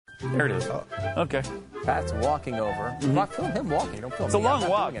There it is. Okay. Pat's walking over. Film him walking. Don't film It's a me. I'm long not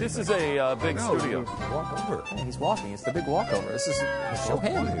walk. doing This is anything. a big studio. Walk over. Yeah, he's walking. It's the big walkover. This is show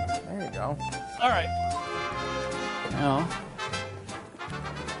him. There you go. All right. Now,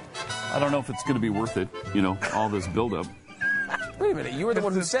 I don't know if it's going to be worth it, all this buildup. Wait a minute. You were the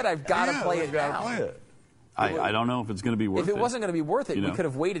one who said I've got to play it now. Play it. I don't know if it's going to be worth If it wasn't going to be worth it, we could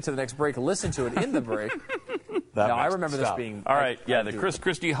have waited to the next break, listened to it in the break. No, I remember this being... All right, the Chris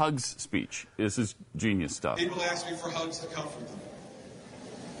Christie hugs speech. This is genius stuff. People ask me for hugs to comfort them.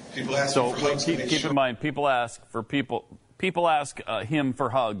 People ask me for hugs to make keep sure. in mind, people ask him for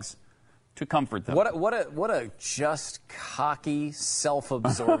hugs to comfort them. What a just cocky,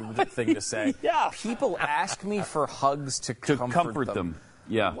 self-absorbed thing to say. Yeah. People ask me for hugs to comfort them.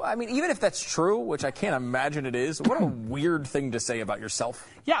 Yeah. Well, I mean, even if that's true, which I can't imagine it is, what a weird thing to say about yourself.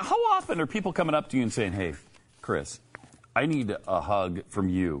 Yeah, how often are people coming up to you and saying, hey, Chris, I need a hug from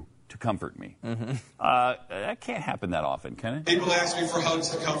you to comfort me? Mm-hmm. That can't happen that often, can it? People ask me for hugs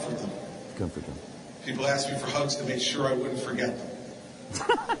to comfort them. Comfort them. People ask me for hugs to make sure I wouldn't forget them.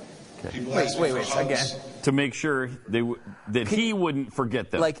 Okay. People ask me for hugs again. To make sure he wouldn't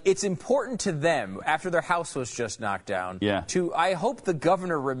forget them. Like, it's important to them, after their house was just knocked down, I hope the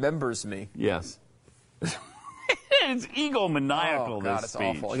governor remembers me. Yes. It's egomaniacal, oh, God, this it's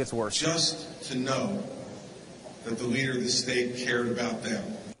speech. awful. It gets worse. Just to know that the leader of the state cared about them.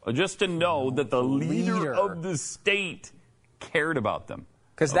 Just to know that the leader of the state cared about them.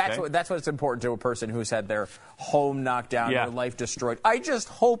 Because that's what's important to a person who's had their home knocked down, their life destroyed. I just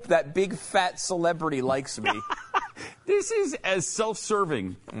hope that big fat celebrity likes me. This is as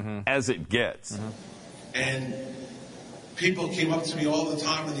self-serving as it gets. Mm-hmm. And people came up to me all the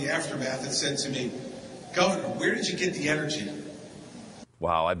time in the aftermath and said to me, Governor, where did you get the energy?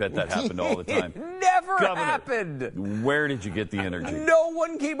 Wow, I bet that happened all the time. It never Governor, happened. Where did you get the energy? No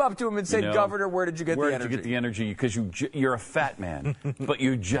one came up to him and said, Governor, where did you get the energy? Where did you get the energy? Because you're a fat man, but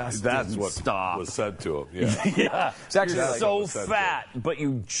you just That's didn't what stop. was said to him. Yeah. Yeah. It's actually You're like so fat, but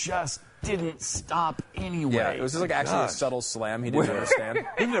you just didn't stop anyway. Yeah, it was just like actually a subtle slam he didn't understand.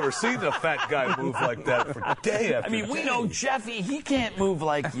 We've never seen a fat guy move like that for day after day. We know Jeffy, he can't move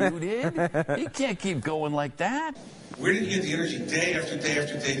like you did. He can't keep going like that. Where did you get the energy day after day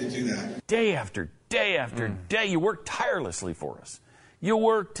after day to do that? Day after day after day. You worked tirelessly for us. You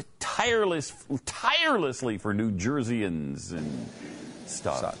worked tirelessly for New Jerseyans and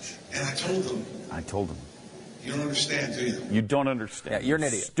stuff. And I told them. You don't understand, do you? You don't understand. Yeah, you're an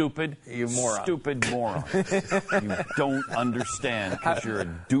idiot. Stupid. You moron. Stupid moron. You don't understand because you're a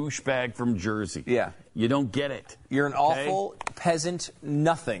douchebag from Jersey. Yeah. You don't get it. You're an awful peasant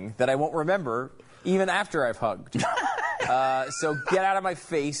nothing that I won't remember even after I've hugged. So get out of my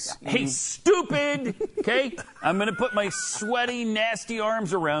face. Hey, stupid! Okay? I'm going to put my sweaty, nasty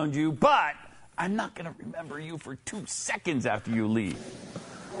arms around you, but I'm not going to remember you for 2 seconds after you leave.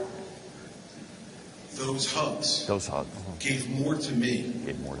 Those hugs gave more to me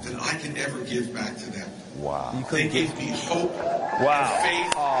than I can ever give back to them. Wow. They gave me hope and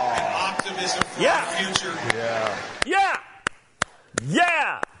faith and optimism for the future. Yeah!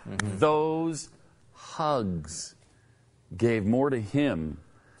 Those hugs gave more to him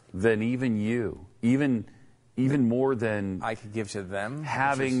than even you. Even more than I could give to them.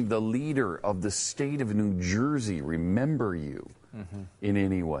 Having the leader of the state of New Jersey remember you in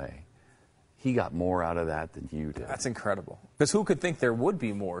any way. He got more out of that than you did. That's incredible. Because who could think there would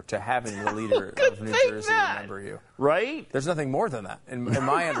be more to having the leader of New Jersey remember you? Right? There's nothing more than that in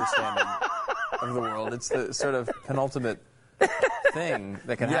my understanding of the world. It's the sort of penultimate thing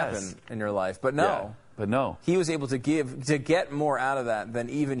that can happen in your life. But no. Yeah, but no. He was able to get more out of that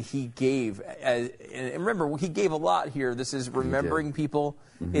than even he gave. And remember, he gave a lot here. This is remembering people.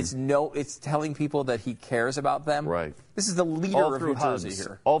 It's telling people that he cares about them. Right. This is the leader of New Jersey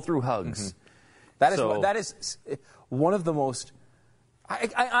here. All through hugs. That is one of the most.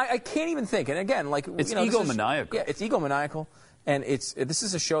 I can't even think. And again, like it's egomaniacal. It's egomaniacal, and this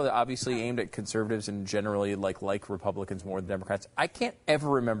is a show that obviously aimed at conservatives and generally like Republicans more than Democrats. I can't ever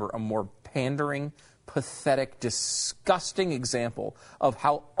remember a more pandering, pathetic, disgusting example of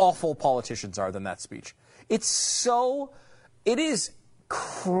how awful politicians are than that speech. It is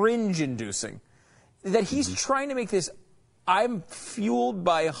cringe-inducing that he's trying to make this I'm fueled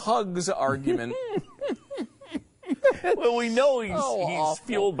by hugs argument. Well, we know he's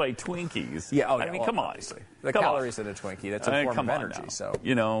fueled by Twinkies. Yeah, I mean, come on. The calories in a Twinkie, that's a form of energy. So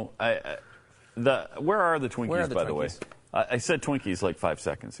where are the Twinkies, by the way? I said Twinkies like 5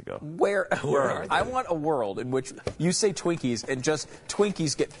 seconds ago. Where are they? I want a world in which you say Twinkies and just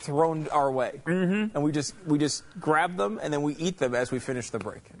Twinkies get thrown our way, and we just grab them and then we eat them as we finish the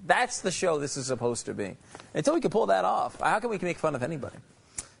break. That's the show this is supposed to be. Until we can pull that off, how can we make fun of anybody?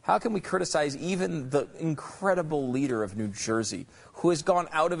 How can we criticize even the incredible leader of New Jersey, who has gone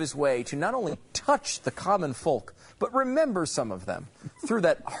out of his way to not only touch the common folk, but remember some of them through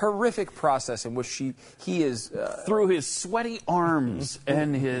that horrific process in which he is... through his sweaty arms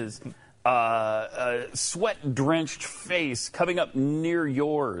and his sweat-drenched face coming up near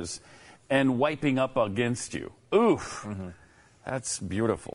yours and wiping up against you. Oof. That's beautiful.